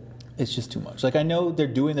 yeah. It's just too much. Like I know they're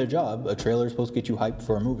doing their job. A trailer is supposed to get you hyped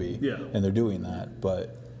for a movie. Yeah. And they're doing that,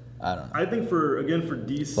 but I don't know. I think for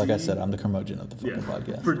DC. Like I said, I'm the curmudgeon of the fucking Yeah.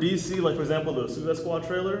 podcast. For DC, like for example, the Suicide Squad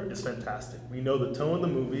trailer is fantastic. We know the tone of the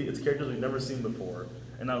movie. It's characters we've never seen before.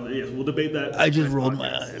 And now, yes, we'll debate that. I just next rolled my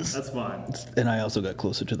podcast. eyes. That's fine. And I also got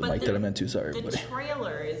closer to the But mic that I meant to. Sorry, The everybody.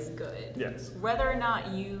 trailer is good. Yes. Whether or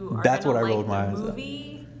not you are That's gonna what I like rolled my the eyes at.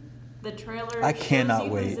 movie, The trailer. I cannot shows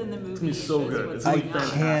you wait. who's in the movie. It's gonna be so It shows you good. what's It's I gonna be going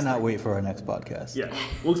on. cannot wait for our next podcast. Yeah,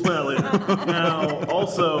 we'll explain that later. Now,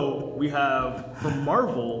 also, we have from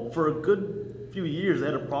Marvel, for a good few years, they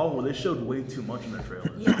had a problem where they showed way too much in their trailers.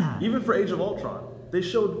 Yeah. Even for Age of Ultron, they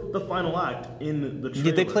showed the final act in the trailer.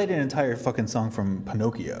 Yeah, they played an entire fucking song from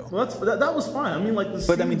Pinocchio. Well, that was fine. I mean, like the.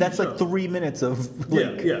 But I mean, that's scenes like you 3 minutes of showed.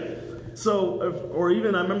 like. Yeah. So, or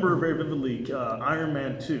even I remember very vividly, Iron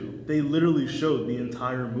Man 2. They literally showed the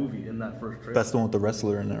entire movie in that first trailer. That's the one with the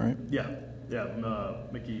wrestler in it, right? Yeah,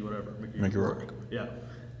 Mickey Mickey Rourke. Yeah,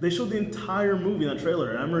 they showed the entire movie in that trailer,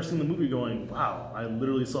 and I remember seeing the movie going, "Wow, I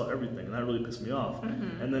literally saw everything," and that really pissed me off.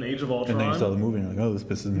 And then Age of Ultron. And then you saw the movie and you're like, oh, this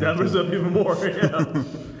pisses me That off. was too. up even more. Yeah.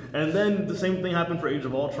 And then the same thing happened for Age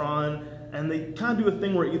of Ultron. And they kind of do a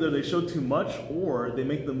thing where either they show too much or they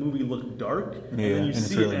make the movie look dark, and Yeah, then you and it's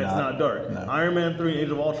see really it and it's not. not dark. No. Iron Man 3 and Age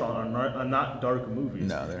of Ultron are not dark movies.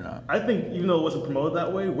 No, they're not. I think even though it wasn't promoted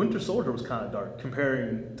that way, Winter Soldier was kind of dark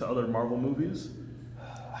comparing to other Marvel movies.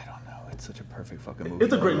 I don't know. It's such a perfect fucking movie.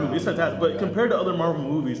 It's a great movie. It's fantastic. Oh my But God. compared to other Marvel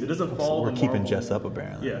movies, it doesn't follow We're the keeping Marvel. Jess up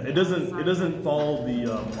apparently. Yeah, it doesn't follow the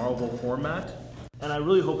Marvel format, and I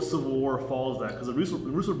really hope Civil War follows that because the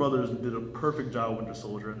Russo brothers did a perfect job with Winter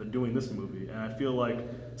Soldier, and they're doing this movie, and I feel like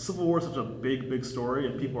Civil War is such a big story,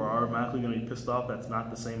 and people are automatically going to be pissed off that's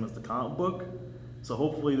not the same as the comic book. So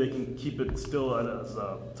hopefully they can keep it still as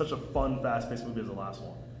such a fun, fast-paced movie as the last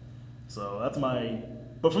one. So that's my.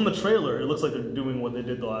 But from the trailer, it looks like they're doing what they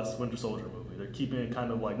did the last Winter Soldier movie. They're keeping it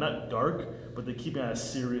kind of like not dark, but they're keeping it at a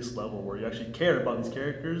serious level where you actually care about these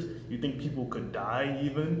characters. You think people could die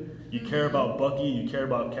even. You care about Bucky. You care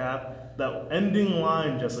about Cap. That ending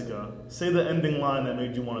line, Jessica. Say the ending line that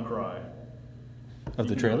made you want to cry. Of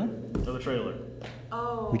the trailer? Of the trailer.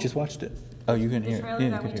 Oh. We just watched it. Oh, you can the hear. trailer Yeah,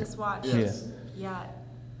 you that can we hear. just watched. Yes. Yeah.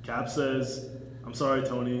 Cap says, "I'm sorry,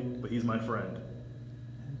 Tony, but he's my friend."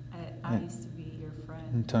 I used to be your friend.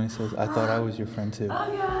 And Tony says, "I thought I was your friend too." Oh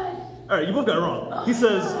God. All right, you both got it wrong. He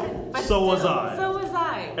says, But "So was still, I." So was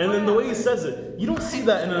I. And then the way he Whatever. says it, you don't see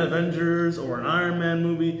that in an Avengers or an Iron Man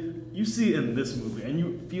movie. You see it in this movie, and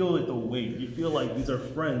you feel like the weight. You feel like these are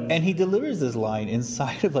friends. And he delivers this line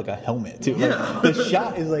inside of like a helmet too. Yeah. Like, the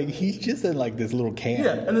shot is like he's just in like this little can.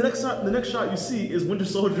 yeah, and the next shot you see is Winter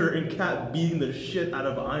Soldier and Cap beating the shit out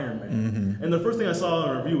of Iron Man. Mm-hmm. And the first thing I saw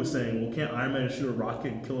in a review was saying, "Well, can't Iron Man shoot a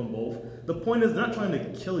rocket and kill them both?" The point is, they're not trying to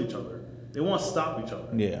kill each other. They want to stop each other.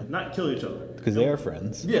 Yeah. Not kill each other. Because they are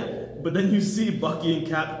friends. Yeah, but then you see Bucky and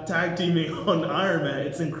Cap tag teaming on Iron Man.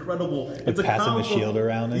 It's incredible. It's a passing comic the book- shield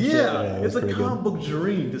around and shit. yeah, Yeah, it it's was a pretty good. comic book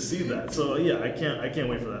dream to see that. So yeah, I can't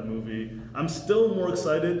wait for that movie. I'm still more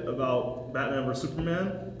excited about Batman vs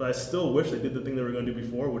Superman, but I still wish they did the thing they were going to do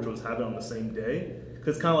before, which was have it on the same day.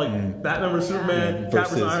 Because it's kind of like Batman vs Superman, Cap vs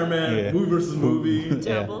Versus- Iron Man, yeah. movie versus movie.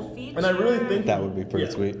 Yeah. Double feature. And I really think That would be pretty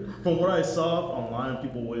sweet. From what I saw online,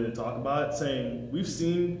 people way to talk about it, saying we've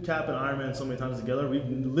seen Cap and Iron Man so many times together, we've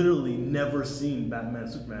literally never seen Batman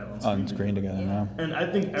and Superman On screen together Yeah. now. And I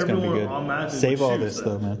think It's gonna everyone be will good. automatically Save would all choose this that.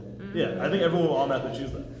 though, man. Yeah, I think everyone will automatically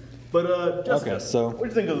choose that. But Jessica, Okay, so- what do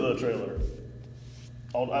you think of the trailer?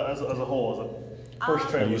 As a whole, as a first Are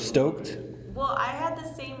trailer. you stoked? Well, I had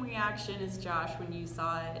the same reaction as Josh when you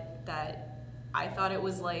saw it, that I thought it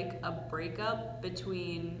was like a breakup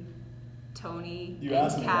between Tony You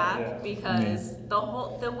asked and me that, Cap yeah. because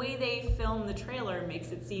the way they filmed the trailer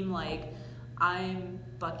makes it seem like I'm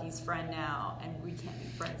Bucky's friend now and we can't be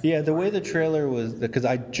friends. Yeah, the anymore. way the trailer was, because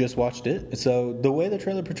I just watched it. So the way the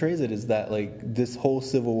trailer portrays it is that like this whole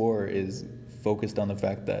Civil War is focused on the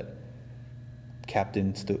fact that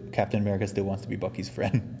Captain America still wants to be Bucky's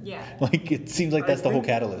friend. Yeah. Like it seems like that's the whole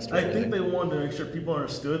catalyst. I Right? think they wanted to make sure people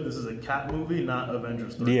understood this is a Cap movie, not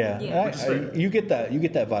Avengers 3. Yeah, Yeah. Which is fair. you get that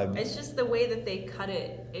vibe. It's just the way that they cut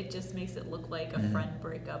it, it just makes it look like a friend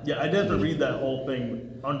breakup. Yeah, I did have to read that whole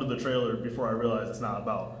thing under the trailer before I realized it's not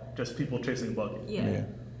about just people chasing Bucky. Yeah.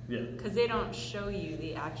 Yeah. Because they don't show you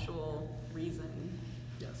the actual reason.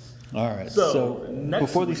 Yes. All right. So, So, next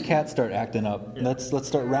before week- these cats start acting up, Yeah. let's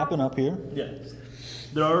start wrapping up here. Yes.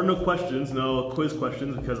 There are no questions, no quiz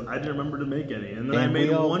questions, because I didn't remember to make any. And then I And made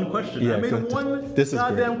we all- one question. Yeah, I made good. one This is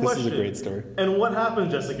great. goddamn This is a question. great story. And what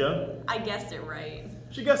happened, Jessica? I guessed it right.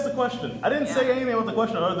 She guessed the question. I didn't Yeah. say anything about the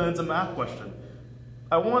question other than it's a math question.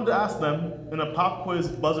 I wanted to ask them in a pop quiz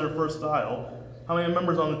buzzer first style how many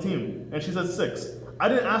members on the team, and she said 6. I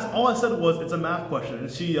didn't ask. All I said was it's a math question,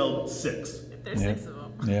 and she yelled 6. There's Yeah. 6 of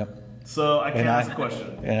them. Yeah. So I can't And ask a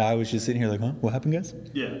question. And I was just sitting here like, huh? What happened, guys?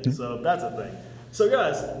 Yeah. So that's a thing. So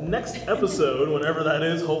guys, next episode, whenever that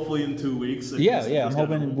is, hopefully in 2 weeks. if Yeah, this- yeah. I'm this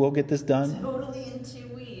hoping schedule- we'll get this done. Totally in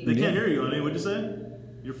 2 weeks. They can't Yeah. hear you, honey. What'd you say?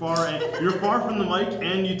 You're far from the mic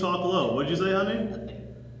and you talk low. What'd you say, honey?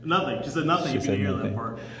 Nothing. She said nothing. You can hear that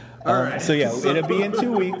part. All right. So yeah, it'll be in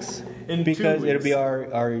 2 weeks because 2 it'll be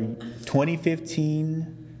weeks. our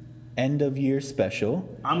 2015 end of year special.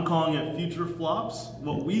 I'm calling it future flops.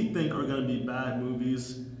 What we think are going to be bad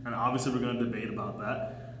movies, and obviously we're going to debate about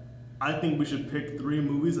that. I think we should pick 3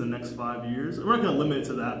 movies in the next 5 years. We're not going to limit it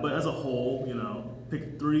to that, but as a whole,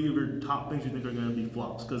 pick 3 of your top things you think are going to be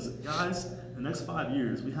flops. Because guys, the next 5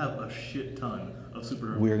 years, we have a shit ton of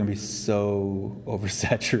superhero. We are going to be so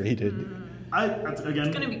oversaturated. It's It's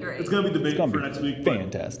gonna be great. It's going to be It's debate going for to next be week. But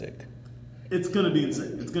fantastic. it's going to be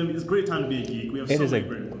insane. It's a great time to be a geek. We have It so is many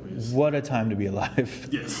great movies. what a time to be alive.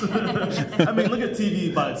 Yes. I mean, look at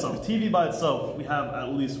TV by itself. TV by itself, we have at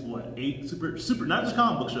least, 8 super, not just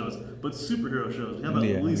comic book shows, but superhero shows. We have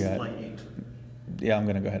at least, 8. Yeah, I'm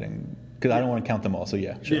going to go ahead and, because I don't want to count them all, so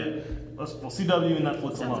yeah, sure. Yeah. CW and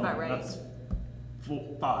Netflix Sounds alone. about right. That's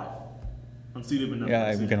 5 on CW and Netflix. Yeah,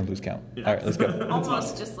 I'm going to lose count. Yeah. All right, let's go.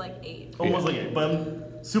 Almost just like 8. Almost like 8.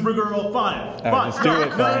 But Supergirl, fine. All right, let's do it,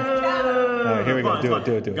 fine. All right, here we go. Fine, Do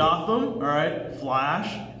fine. it. Gotham, all right.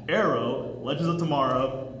 Flash, Arrow, Legends of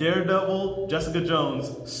Tomorrow, Daredevil, Jessica Jones,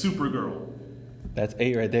 Supergirl. That's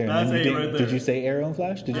 8 right there. And That's then 8 right there. Did you say Arrow and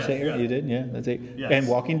Flash? Did you Yes, say Arrow? yeah. You did? Yeah, that's 8. Yes. And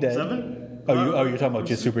Walking Dead. 7? Oh, you're talking about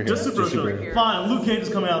just superheroes. Just superheroes. superheroes. Fine. Luke Cage is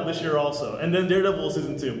coming out this year also, and then Daredevil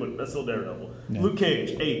season 2, but that's still Daredevil. Yeah. Luke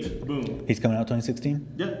Cage, 8. Boom. He's coming out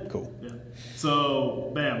 2016? Yeah. Cool. Yeah.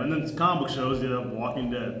 So, bam. And then comic book shows, you have Walking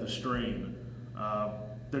Dead, The Strain.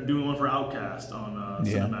 They're doing one for Outcast on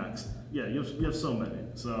Cinemax. Yeah, you have so many.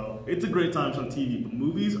 So, it's a great time on TV, but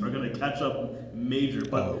movies are going to catch up major.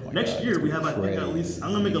 But Oh my next God, year, it's we have, I think, crazy. at least,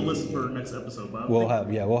 I'm going to make a list for next episode. But We'll have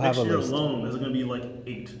next a year list. alone, there's going to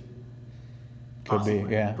be 8. Could Possibly.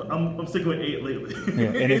 be, yeah. But I'm sticking with 8 lately. Yeah,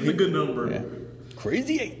 and if 8's a good number. Yeah.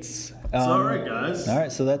 Crazy 8s. So, all right, guys. All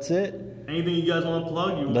right, so that's it. Anything you guys want to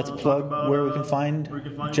plug? Let's plug where we can find.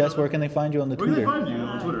 Jess, where can they find you on the Where can Twitter? they find you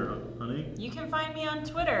on Twitter, honey? You can find me on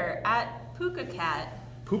Twitter at PukaCat.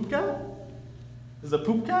 Poop cat? Is it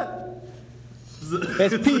poop cat? Is it-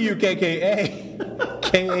 It's PUKKA.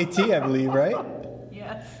 I believe, right?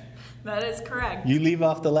 Yes, that is correct. You leave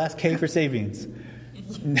off the last K for savings.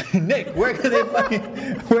 Nick, where can they find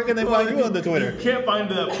you on the Twitter? You can't find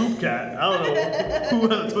that poop cat. I don't know who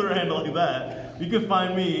has a Twitter handle like that. You can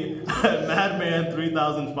find me at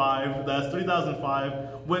Madman3005. That's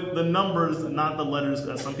 3005 with the numbers, not the letters,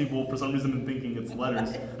 as some people for some reason have been thinking it's letters.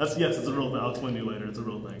 Yes, it's a real thing. I'll explain to you later. It's a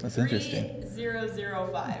real thing. That's interesting.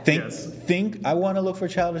 3005. Think I want to look for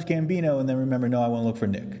Childish Gambino, and then remember, no, I want to look for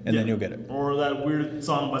Nick, and then you'll get it. Or that weird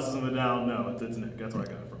song by System of a Down. No, it's Nick. That's where I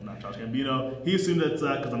got it from. Not Josh Gambino. He assumed it's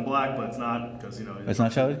that because I'm black, but it's not because It's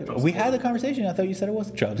not Childish. We had the conversation. I thought you said it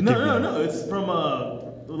was Childish Gambino. No. It's from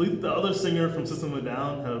the other singer from System of a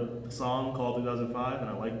Down had a song called 2005, and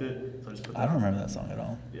I liked it, so I just put that. I don't remember that song at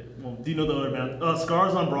all. Yeah. Well, do you know the other band?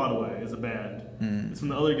 Scars on Broadway is a band. It's from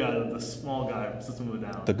the other guy, the small guy from System of a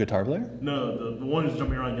Down. The guitar player? No, the one who's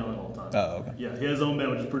jumping around yelling all the time. Oh, okay. Yeah, he has his own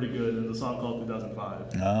band, which is pretty good, and the song called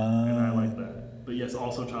 2005. And I like that. But yes,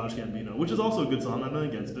 also Childish Gambino, which is also a good song. I'm not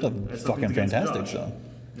against it. It's a fucking fantastic song.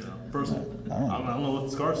 Personally. I don't know what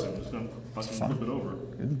the Scars sing. I'm just going to fucking flip it over.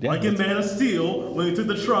 Yeah, like in Man of Steel, when he took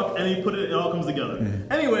the truck and he put it all comes together.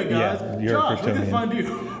 Anyway, guys, you're a Josh, where can Kryptonian. they find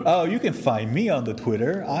you? Oh, you can find me on the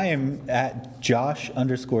Twitter. I am at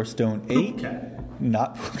Josh_Stone8. Cat.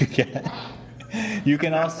 Not Cat. You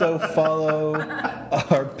can also follow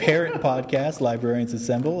our parent podcast, Librarians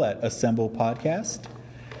Assemble, at Assemble Podcast.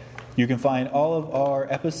 You can find all of our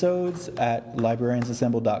episodes at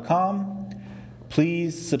librariansassemble.com.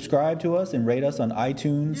 Please subscribe to us and rate us on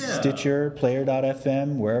iTunes, Stitcher,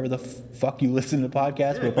 Player.fm, wherever the fuck you listen to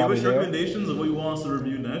podcasts. We're Give probably us there. recommendations of what you want us to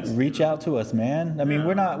review next. Reach out to us, man. I mean,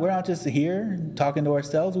 we're not just here talking to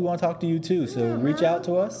ourselves. We want to talk to you too. So reach out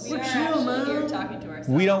to us. We are actually here talking to ourselves.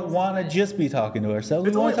 We don't want to just be talking to ourselves.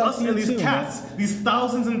 It's We only want to talk us to you and these too, cats. man. These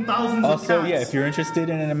thousands and thousands Also, of cats. yeah, if you're interested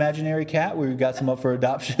in an imaginary cat, we've got some up for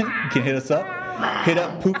adoption. You can hit us up. Hit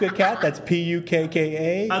up Puka Cat. That's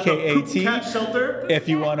PUKKA At the Poop KAT. Cat Shelter. If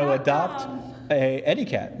you want to adopt a Eddie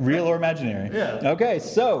cat, real or imaginary. Yeah. Okay,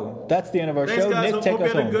 so that's the end of our Thanks, show. guys. Nick, take Hope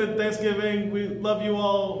us you had a home. good Thanksgiving. We love you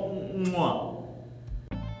all. Mwah.